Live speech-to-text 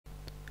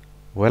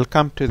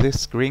Welcome to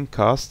this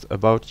screencast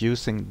about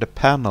using the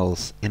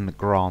panels in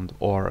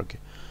GrandOrgue.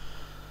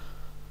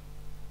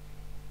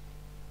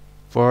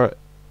 For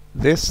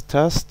this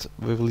test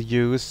we will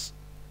use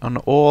an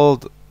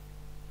old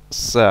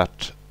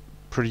set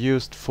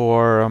produced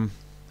for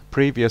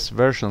previous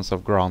versions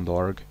of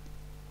GrandOrgue.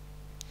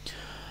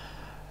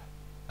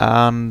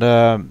 And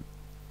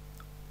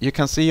you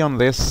can see on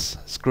this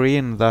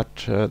screen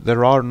that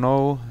there are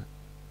no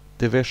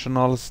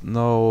divisionals,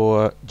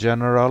 no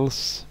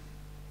generals,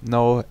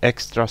 no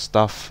extra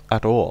stuff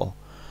at all.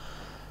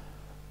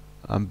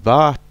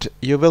 But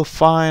you will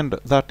find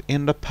that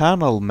in the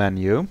panel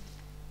menu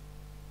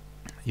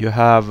you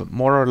have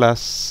more or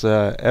less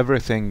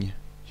everything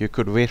you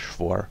could wish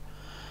for.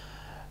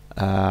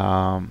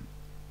 And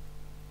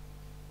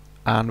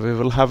we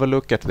will have a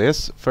look at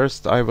this.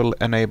 First I will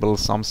enable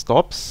some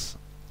stops.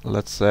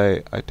 Let's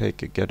say I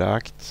take a get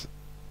act.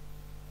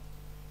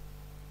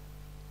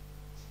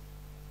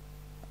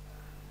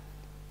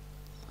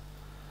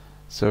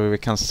 So we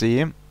can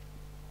see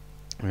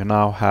we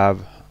now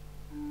have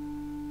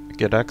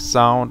get act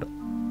sound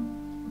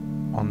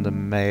on the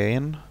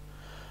main,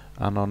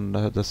 and on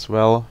the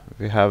swell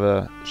we have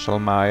a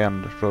shalmai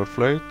and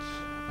rollflute,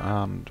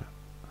 and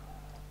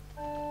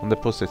on the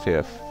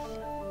positive.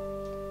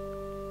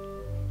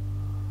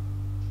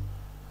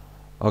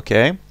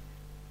 Okay.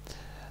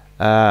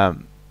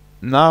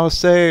 Now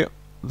say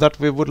that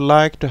we would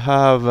like to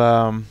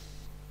have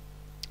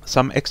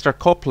some extra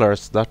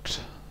couplers that's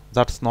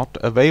not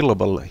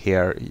available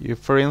here.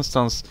 For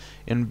instance,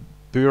 in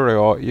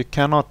Bureau you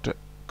cannot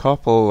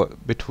couple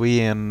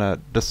between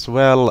the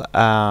swell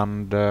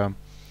and the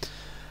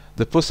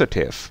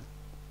positive.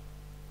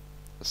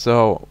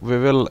 So we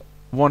will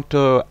want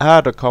to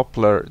add a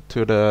coupler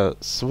to the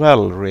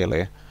swell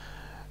really.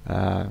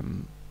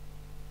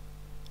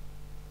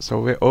 So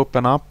we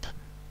open up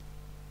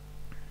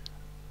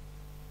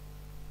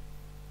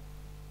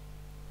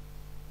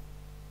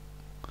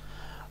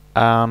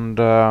and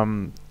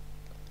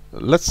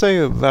let's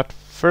say that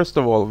first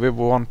of all we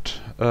want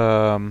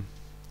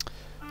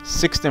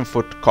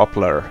 16-foot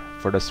coupler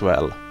for the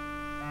swell.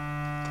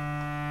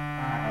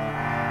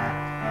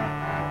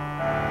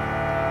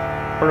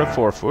 Or a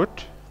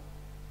 4-foot.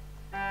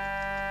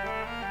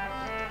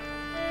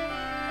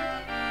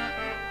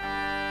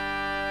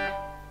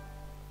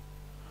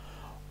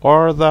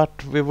 Or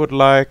that we would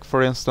like,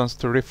 for instance,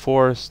 to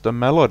reinforce the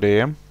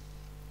melody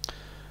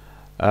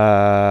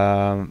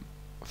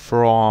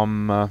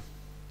from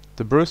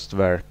the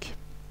Brustwerk,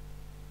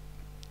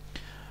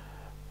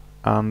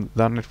 and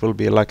then it will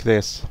be like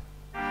this.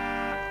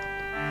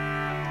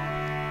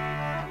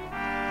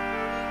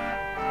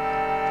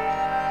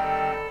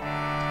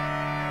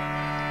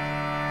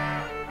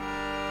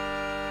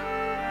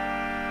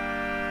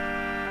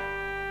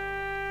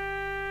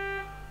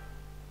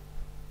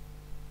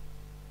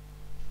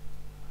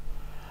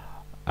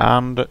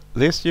 And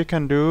this you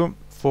can do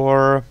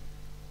for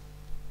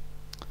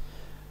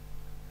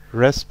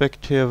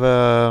respective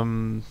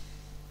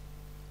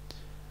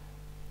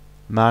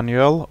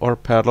manual or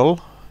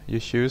pedal. You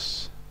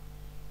choose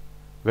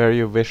where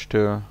you wish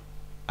to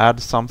add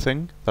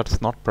something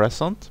that's not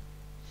present.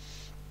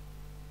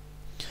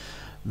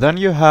 Then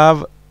you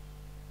have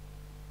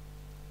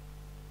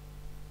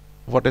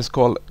what is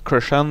called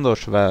crescendo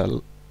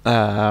swell,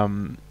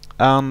 and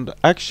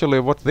actually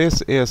what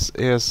this is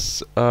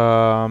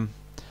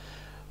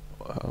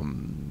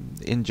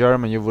in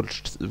German you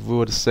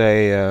would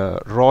say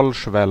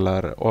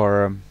Rollschweller,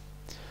 or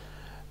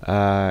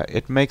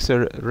it makes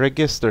a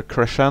register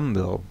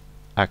crescendo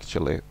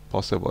actually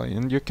possible,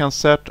 and you can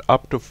set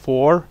up to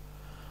 4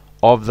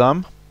 of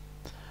them,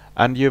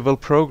 and you will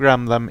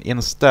program them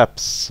in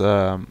steps,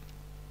 and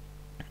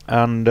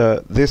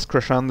this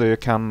crescendo you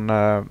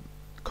can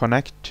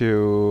connect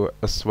to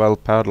a swell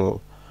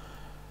pedal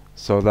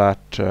so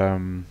that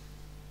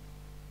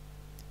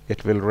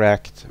it will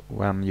react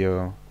when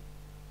you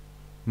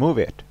move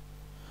it.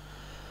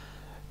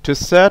 To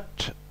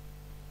set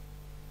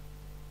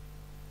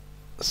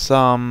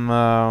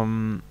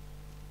some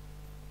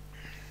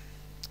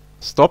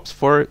stops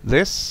for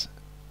this,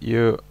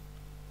 you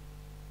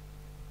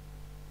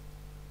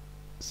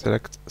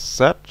select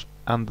set,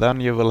 and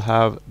then you will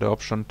have the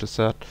option to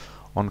set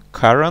on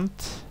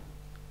current,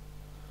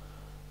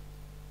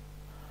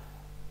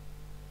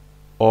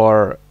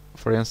 or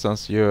for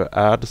instance you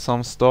add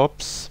some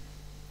stops.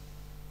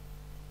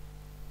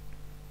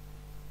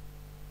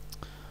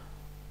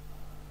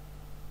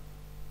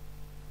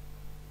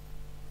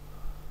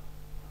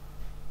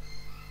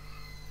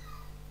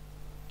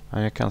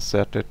 And you can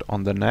set it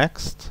on the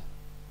next,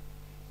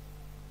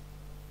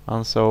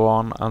 and so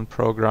on, and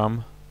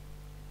program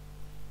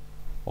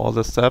all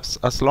the steps.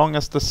 As long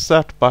as the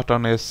set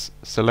button is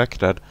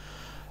selected,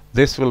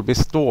 this will be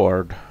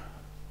stored.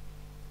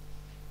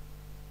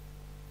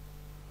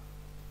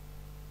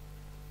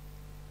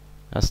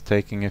 As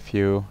taking a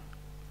few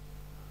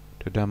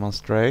to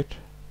demonstrate.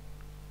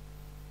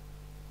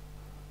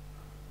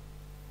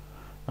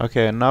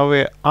 Okay, now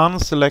we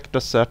unselect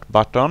the set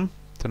button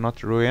to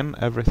not ruin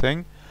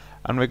everything,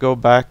 and we go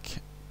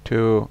back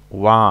to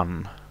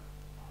 1.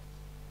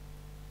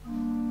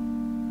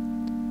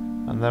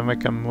 And then we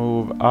can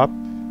move up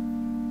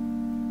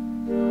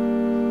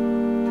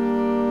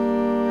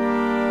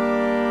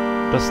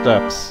the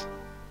steps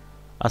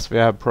as we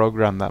have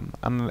programmed them,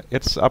 and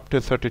it's up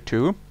to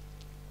 32.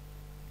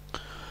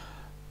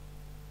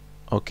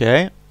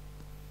 Okay.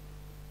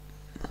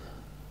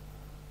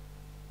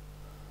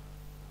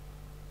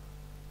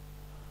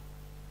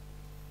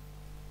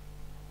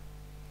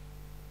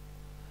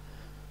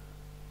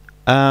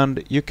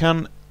 And you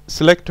can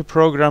select to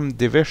program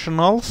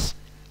divisionals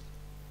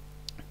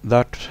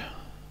that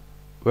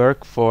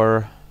work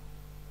for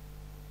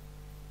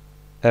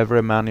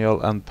every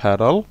manual and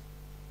pedal,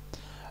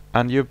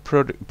 and you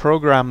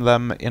program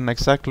them in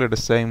exactly the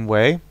same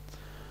way.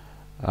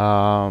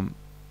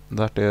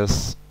 That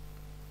is,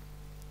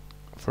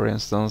 for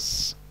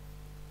instance,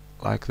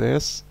 like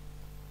this.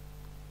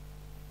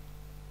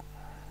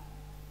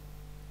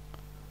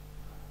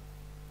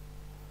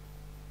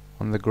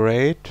 On the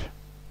grate,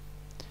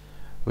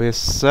 we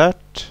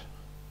set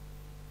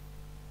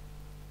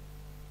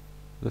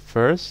the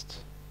first,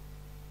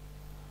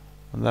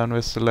 and then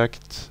we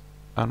select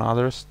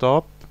another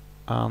stop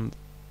and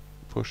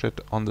push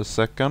it on the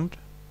second,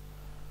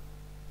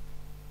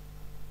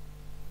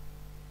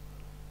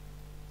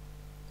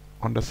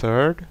 on the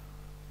third,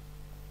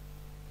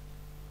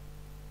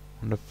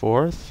 on the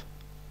fourth,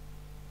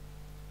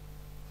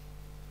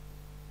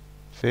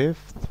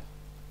 fifth,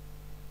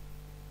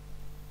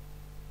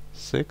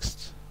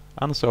 sixth,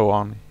 and so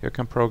on. You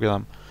can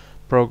program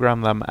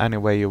them any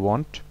way you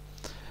want.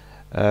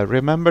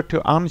 Remember to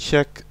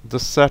uncheck the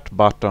set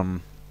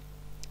button.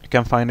 You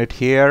can find it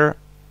here,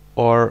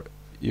 or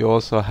you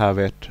also have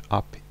it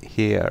up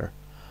here.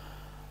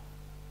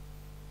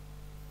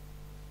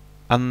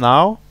 And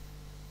now,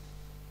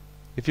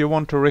 if you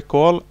want to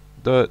recall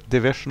the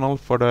divisional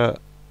for the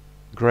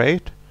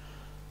grate,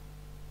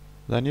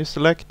 then you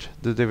select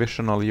the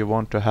divisional you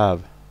want to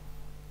have,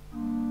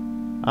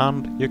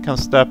 and you can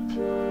step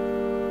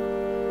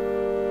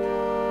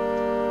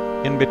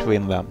in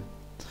between them.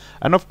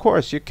 And of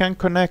course you can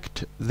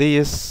connect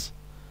these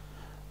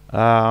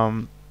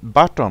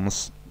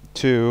buttons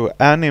to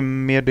any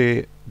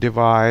MIDI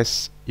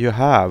device you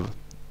have,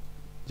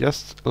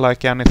 just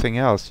like anything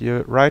else.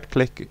 You right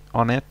click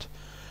on it,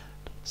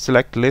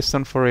 select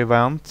listen for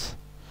event,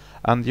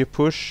 and you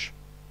push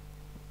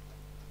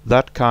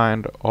that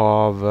kind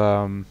of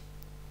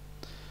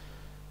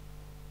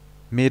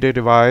MIDI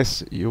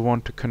device you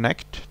want to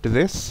connect to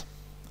this,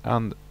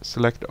 and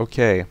select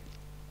OK.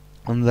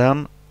 And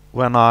then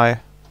when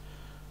I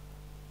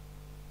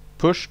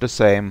push the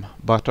same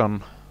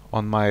button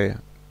on my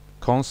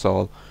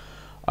console,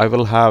 I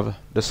will have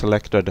the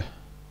selected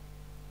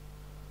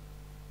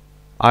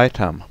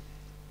item.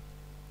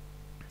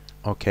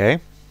 Okay.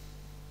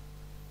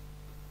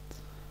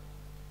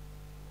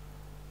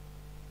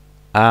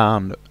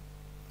 And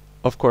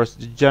of course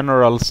the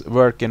generals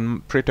work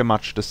in pretty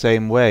much the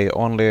same way,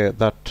 only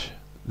that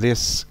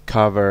this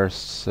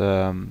covers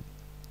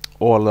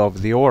all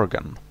of the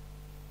organ,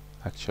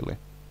 actually.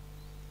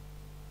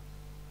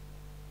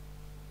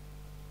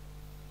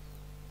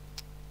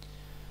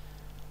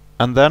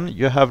 And then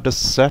you have the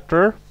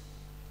setter.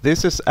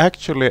 This is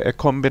actually a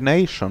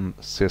combination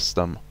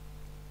system,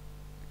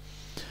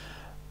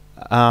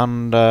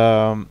 and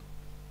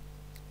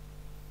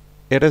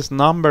it is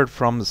numbered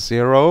from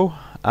 0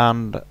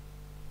 and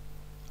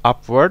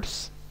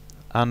upwards,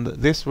 and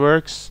this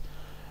works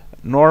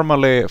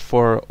normally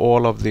for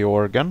all of the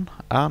organ,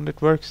 and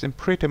it works in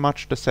pretty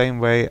much the same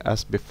way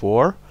as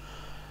before.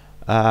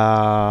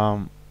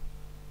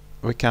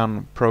 We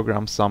can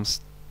program some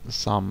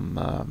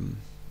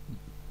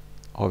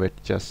of it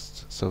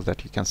just so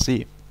that you can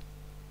see.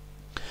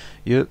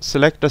 You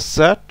select a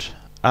set,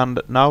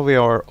 and now we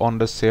are on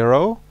the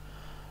 0,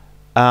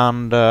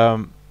 and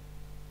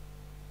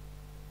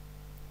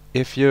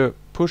if you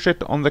push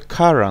it on the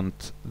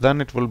current, then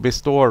it will be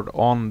stored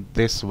on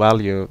this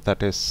value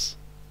that is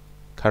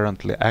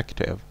currently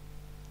active.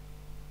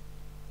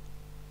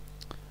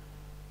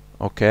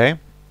 Okay.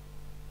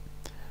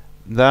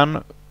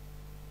 Then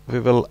we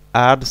will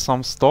add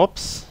some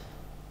stops.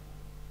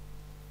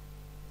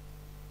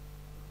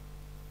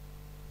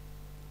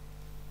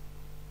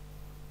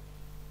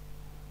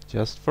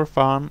 Just for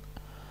fun,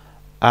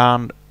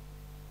 and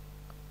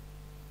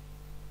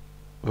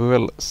we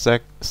will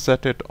set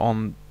it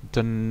on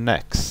the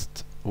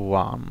next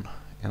one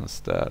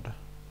instead.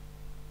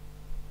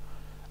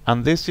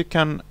 And this you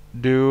can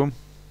do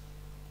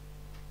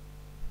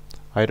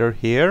either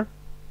here,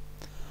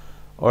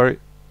 or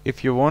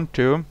if you want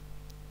to,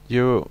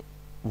 you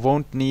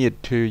won't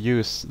need to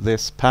use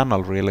this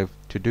panel really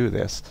to do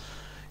this.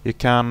 You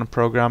can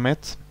program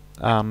it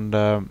and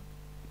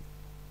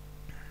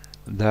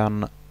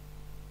then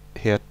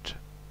hit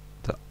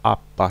the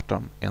up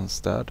button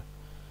instead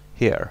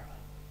here,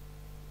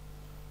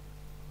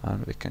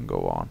 and we can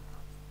go on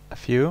a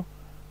few,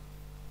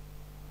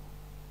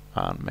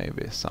 and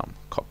maybe some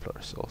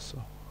couplers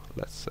also,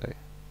 let's say,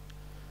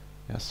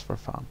 just for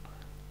fun.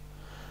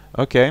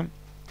 Okay,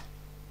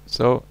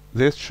 so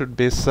this should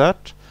be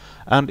set,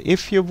 and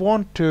if you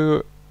want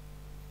to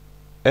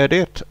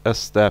edit a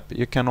step,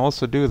 you can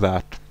also do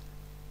that.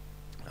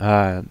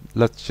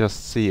 Let's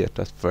just see it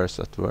at first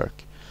at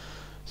work.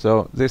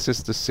 So this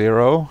is the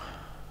 0,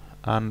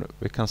 and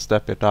we can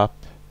step it up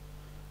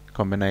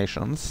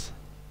combinations.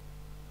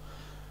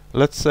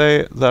 Let's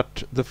say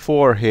that the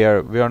 4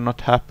 here, we are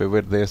not happy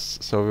with this,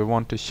 so we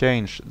want to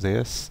change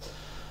this,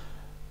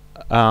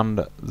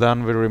 and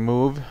then we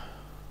remove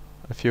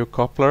a few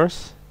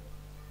couplers,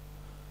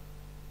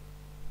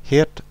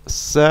 hit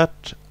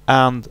set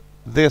and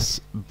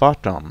this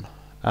button,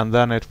 and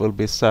then it will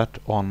be set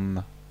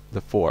on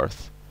the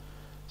 4th.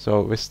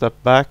 So we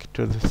step back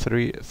to the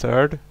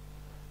 3rd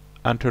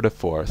and to the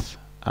 4th,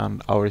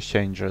 and our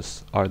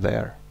changes are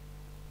there.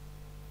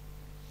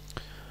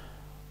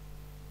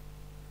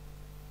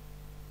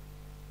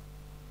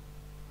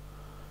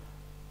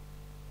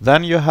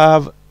 Then you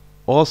have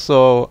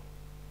also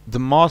the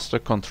master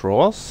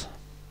controls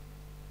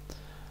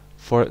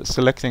for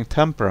selecting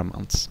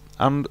temperaments.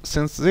 And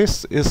since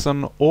this is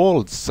an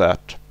old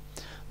set,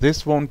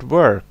 this won't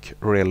work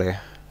really.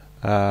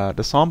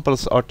 The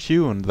samples are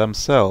tuned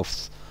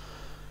themselves.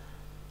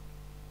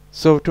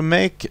 So to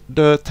make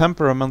the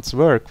temperaments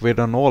work with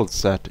an old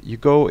set, you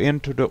go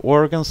into the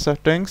organ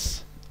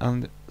settings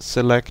and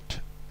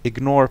select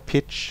ignore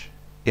pitch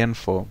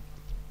info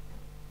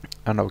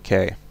and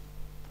OK.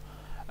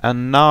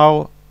 And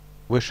now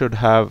we should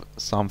have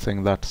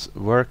something that's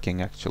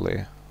working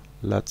actually.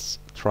 Let's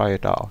try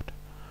it out.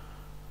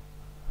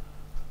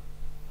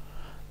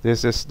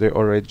 This is the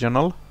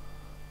original.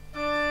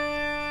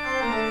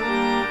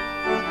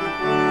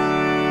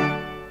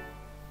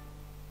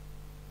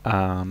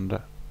 And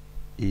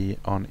E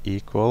on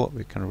equal,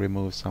 we can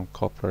remove some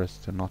couplers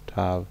to not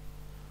have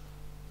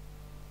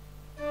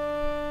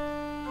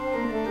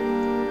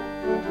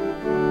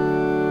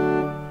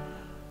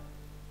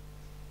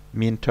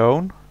mean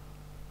tone.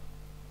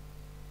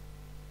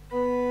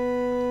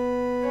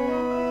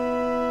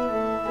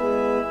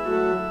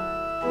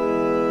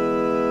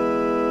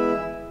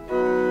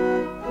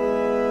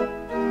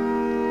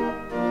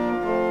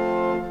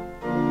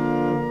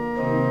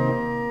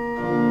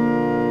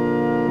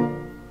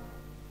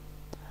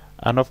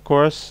 And of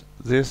course,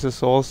 this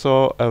is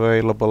also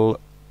available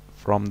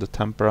from the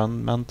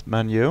temperament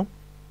menu,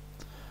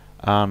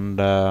 and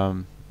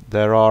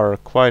there are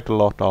quite a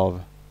lot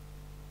of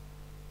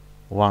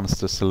ones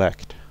to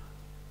select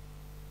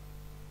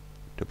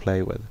to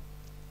play with.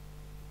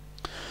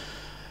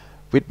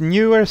 With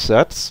newer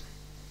sets,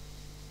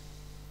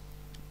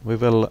 we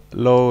will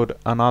load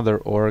another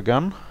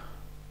organ.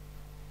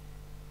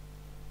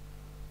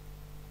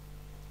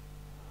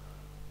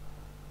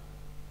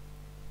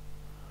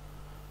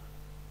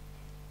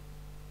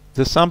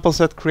 The sample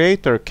set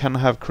creator can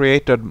have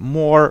created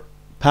more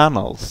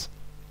panels.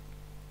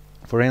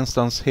 For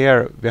instance,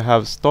 here we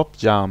have stop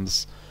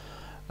jams.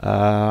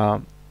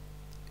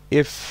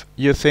 If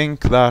you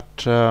think that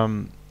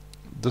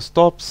the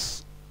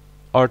stops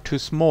are too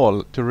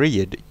small to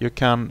read, you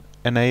can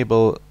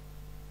enable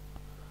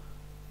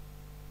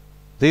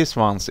these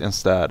ones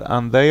instead,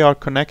 and they are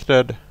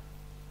connected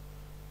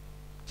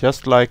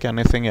just like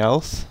anything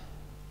else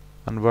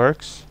and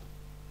works.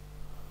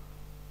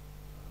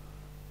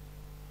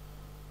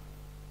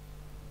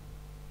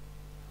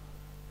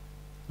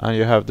 And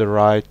you have the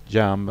right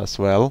jam as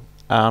well,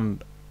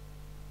 and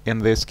in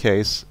this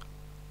case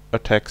a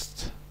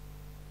text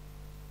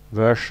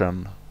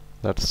version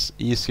that's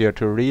easier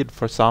to read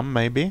for some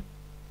maybe.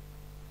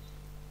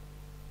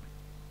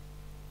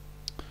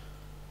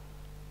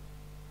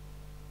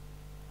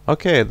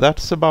 Okay,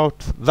 that's about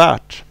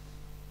that.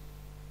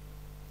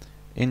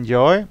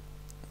 Enjoy.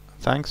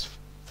 Thanks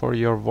for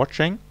your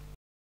watching.